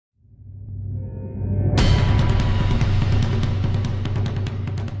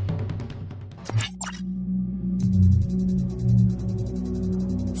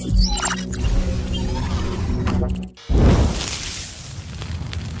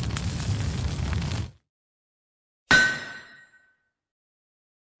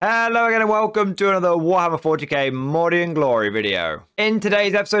Hello again and welcome to another Warhammer 40k Morty and Glory video. In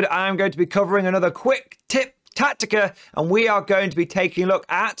today's episode, I'm going to be covering another quick tip Tactica, and we are going to be taking a look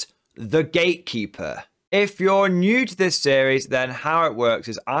at the Gatekeeper. If you're new to this series, then how it works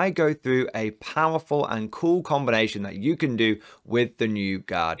is I go through a powerful and cool combination that you can do with the new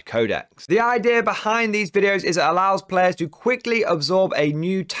Guard Codex. The idea behind these videos is it allows players to quickly absorb a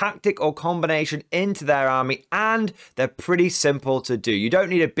new tactic or combination into their army, and they're pretty simple to do. You don't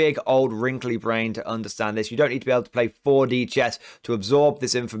need a big old wrinkly brain to understand this. You don't need to be able to play 4D chess to absorb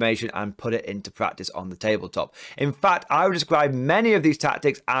this information and put it into practice on the tabletop. In fact, I would describe many of these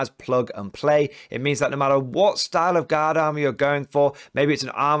tactics as plug and play. It means that no matter what style of guard army you're going for, maybe it's an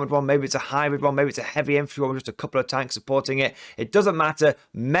armored one, maybe it's a hybrid one, maybe it's a heavy infantry one with just a couple of tanks supporting it, it doesn't matter.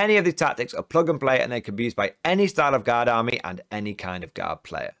 Many of these tactics are plug and play, and they can be used by any style of guard army and any kind of guard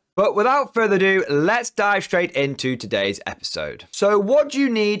player. But without further ado, let's dive straight into today's episode. So what do you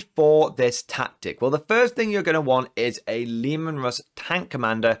need for this tactic? Well, the first thing you're going to want is a Leman Russ tank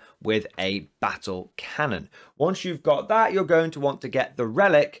commander with a battle cannon. Once you've got that, you're going to want to get the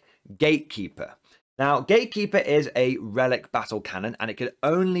relic Gatekeeper. Now, Gatekeeper is a relic battle cannon, and it can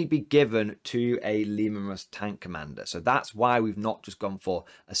only be given to a Leman Russ tank commander. So that's why we've not just gone for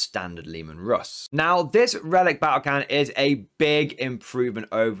a standard Leman Russ. Now, this relic battle cannon is a big improvement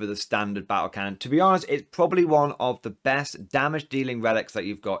over the standard battle cannon. To be honest, it's probably one of the best damage dealing relics that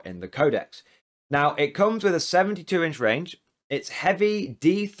you've got in the Codex. Now, it comes with a 72-inch range. It's heavy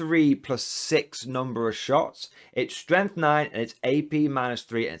D3 plus 6 number of shots. It's strength 9 and it's AP minus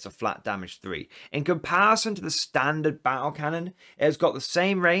 3 and it's a flat damage 3. In comparison to the standard battle cannon, it's got the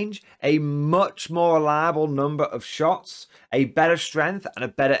same range, a much more reliable number of shots, a better strength and a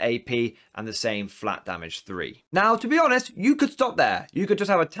better AP, and the same flat damage 3. Now, to be honest, you could stop there. You could just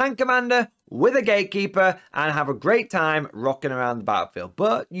have a tank commander with a Gatekeeper and have a great time rocking around the battlefield,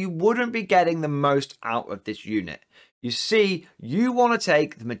 but you wouldn't be getting the most out of this unit. You see, you want to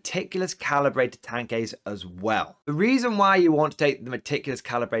take the meticulous calibrated tank ace as well. The reason why you want to take the meticulous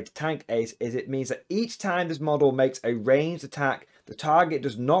calibrated tank ace is it means that each time this model makes a ranged attack, the target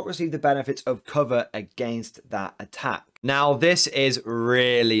does not receive the benefits of cover against that attack. Now, this is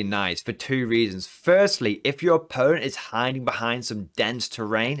really nice for two reasons. Firstly, if your opponent is hiding behind some dense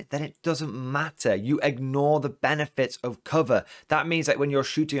terrain, then it doesn't matter. You ignore the benefits of cover. That means that when you're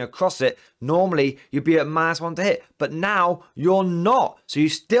shooting across it, normally you'd be at -1 to hit, but now you're not. So you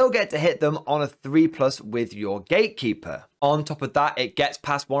still get to hit them on a 3+ with your Gatekeeper. On top of that, it gets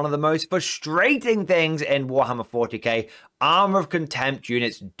past one of the most frustrating things in Warhammer 40k, Armor of Contempt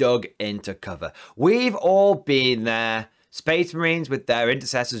units dug into cover. We've all been there. Space Marines with their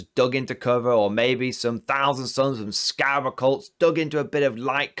intercessors dug into cover, or maybe some Thousand Sons and Scarab cults dug into a bit of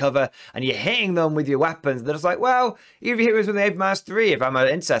light cover, and you're hitting them with your weapons. They're just like, well, if you hit me with an AP-3, if I'm an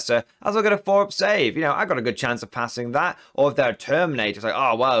intercessor, I'll still get a 4-up save. You know, I got a good chance of passing that. Or if they're a Terminator, it's like,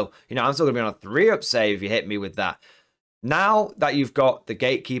 oh, well, you know, I'm still going to be on a 3-up save if you hit me with that. Now that you've got the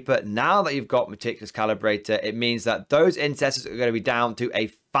Gatekeeper, now that you've got Meticulous Calibrator, it means that those intercessors are going to be down to a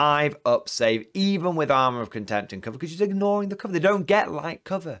 5-up save, even with Armor of Contempt and cover, because you're ignoring the cover. They don't get light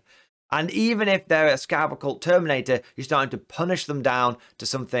cover. And even if they're a Scarab Cult Terminator, you're starting to punish them down to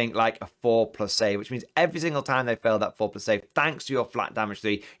something like a 4+ save, which means every single time they fail that 4+ save, thanks to your flat damage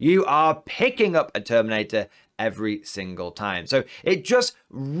 3, you are picking up a Terminator every single time. So it just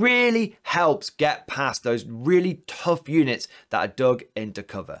really helps get past those really tough units that are dug into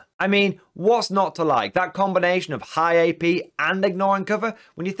cover. I mean, what's not to like? That combination of high AP and ignoring cover,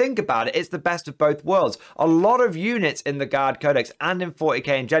 when you think about it, it's the best of both worlds. A lot of units in the Guard Codex and in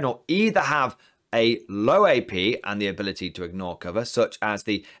 40k in general either have a low AP and the ability to ignore cover, such as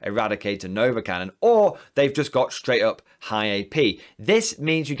the Eradicator Nova Cannon, or they've just got straight up high AP. This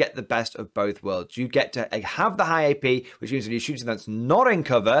means you get the best of both worlds. You get to have the high AP, which means when you shoot something that's not in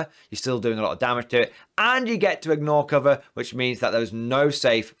cover, you're still doing a lot of damage to it, and you get to ignore cover, which means that there's no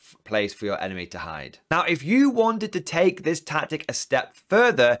safe place for your enemy to hide. Now, if you wanted to take this tactic a step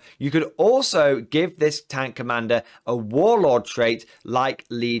further, you could also give this tank commander a Warlord trait like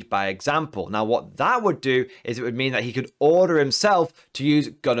Lead by Example. Now, what that would do is it would mean that he could order himself to use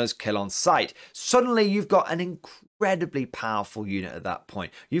Gunner's Kill on sight. Suddenly, you've got an incredibly powerful unit at that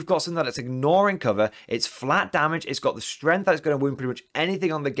point. You've got something that's ignoring cover, it's flat damage, it's got the strength that's going to win pretty much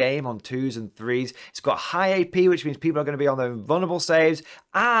anything on the game on 2s and 3s, it's got high AP, which means people are going to be on their invulnerable saves,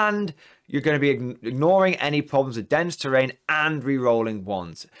 and you're going to be ignoring any problems with dense terrain and re-rolling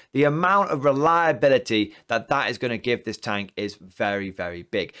ones. The amount of reliability that is going to give this tank is very, very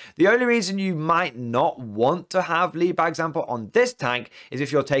big. The only reason you might not want to have Lead by Example on this tank is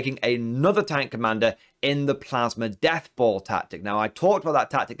if you're taking another tank commander in the plasma death ball tactic. Now, I talked about that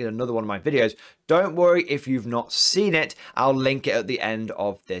tactic in another one of my videos. Don't worry if you've not seen it, I'll link it at the end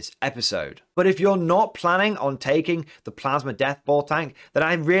of this episode. But if you're not planning on taking the plasma death ball tank, then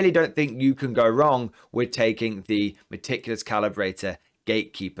I really don't think you can go wrong with taking the meticulous calibrator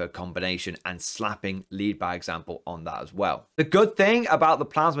Gatekeeper combination and slapping lead by example on that as well. The good thing about the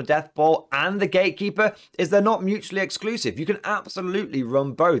plasma death ball and the Gatekeeper is they're not mutually exclusive. You can absolutely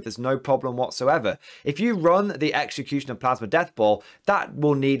run both. There's no problem whatsoever. If you run the execution of plasma death ball, that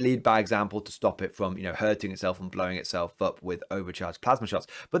will need lead by example to stop it from, hurting itself and blowing itself up with overcharged plasma shots.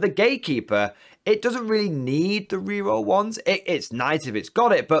 But the Gatekeeper, it doesn't really need the reroll ones. It's nice if it's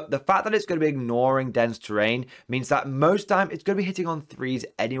got it, but the fact that it's going to be ignoring dense terrain means that most time it's going to be hitting on threes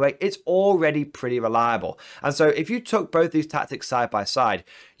anyway. It's already pretty reliable. And so if you took both these tactics side by side,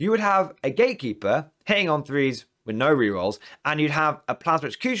 you would have a Gatekeeper hitting on threes with no rerolls, and you'd have a plasma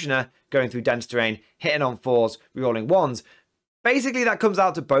executioner going through dense terrain, hitting on fours, rerolling ones. Basically, that comes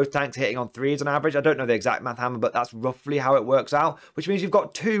out to both tanks hitting on threes on average. I don't know the exact math hammer, but that's roughly how it works out, which means you've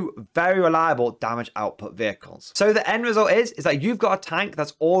got two very reliable damage output vehicles. So the end result is that you've got a tank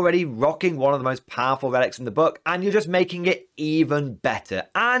that's already rocking one of the most powerful relics in the book, and you're just making it even better.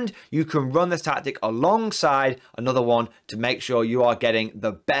 And you can run this tactic alongside another one to make sure you are getting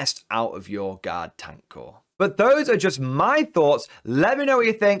the best out of your guard tank core. But those are just my thoughts. Let me know what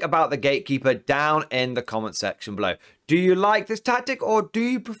you think about the Gatekeeper down in the comment section below. Do you like this tactic, or do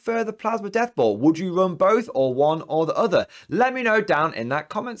you prefer the plasma death ball? Would you run both or one or the other? Let me know down in that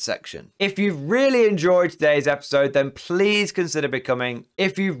comment section. If you've really enjoyed today's episode, then please consider becoming.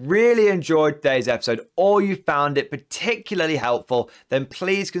 If you've really enjoyed today's episode or you found it particularly helpful, then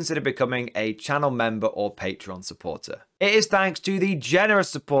please consider becoming a channel member or Patreon supporter. It is thanks to the generous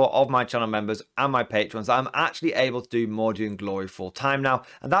support of my channel members and my patrons that I'm actually able to do Mordy and Glory full time now,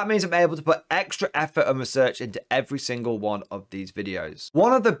 and that means I'm able to put extra effort and research into every single one of these videos.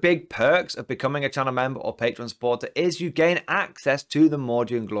 One of the big perks of becoming a channel member or Patreon supporter is you gain access to the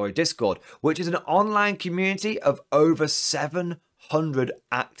Mordy and Glory Discord, which is an online community of over 700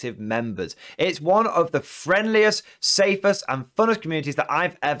 active members. It's one of the friendliest, safest, and funnest communities that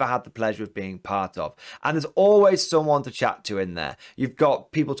I've ever had the pleasure of being part of. And there's always someone to chat to in there. You've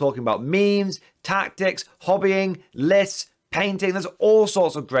got people talking about memes, tactics, hobbying, lists, painting. There's all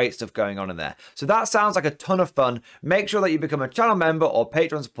sorts of great stuff going on in there. So that sounds like a ton of fun. Make sure that you become a channel member or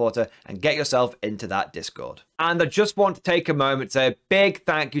Patreon supporter and get yourself into that Discord. And I just want to take a moment to say a big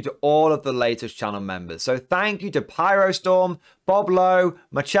thank you to all of the latest channel members. So thank you to Pyrostorm, Bob Lowe,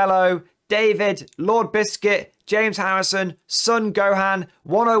 Marcello, David, Lord Biscuit, James Harrison, Sun Gohan,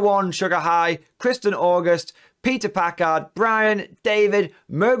 101 Sugar High, Kristen August, Peter Packard, Brian, David,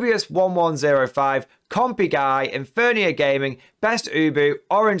 Mobius1105, Compy Guy, Infernia Gaming, Best Ubu,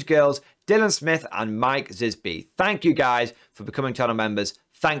 Orange Girls, Dylan Smith, and Mike Zisby. Thank you guys for becoming channel members.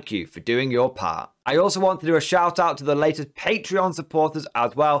 Thank you for doing your part. I also want to do a shout out to the latest Patreon supporters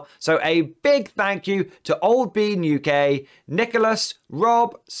as well. So a big thank you to Old Bean UK, Nicholas,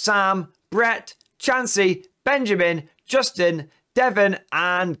 Rob, Sam, Brett, Chansey, Benjamin, Justin, Devon,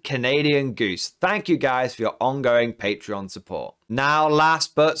 and Canadian Goose. Thank you guys for your ongoing Patreon support. Now,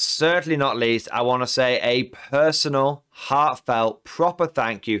 last but certainly not least, I want to say a personal, heartfelt, proper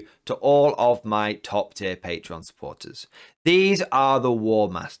thank you to all of my top tier Patreon supporters. These are the War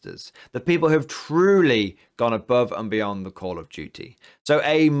Masters, the people who have truly gone above and beyond the call of duty. So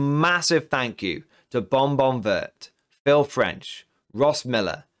a massive thank you to Bonbon Vert, Phil French, Ross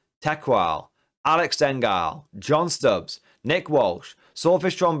Miller, Tequal, Alex Dengal, John Stubbs, Nick Walsh,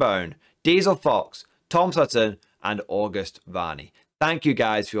 Swordfish Trombone, Diesel Fox, Tom Sutton, and August Varney. Thank you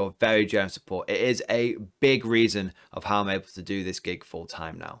guys for your very generous support. It is a big reason of how I'm able to do this gig full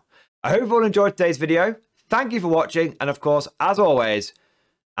time now. I hope you all enjoyed today's video. Thank you for watching. And of course, as always,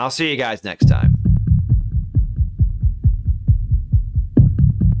 I'll see you guys next time.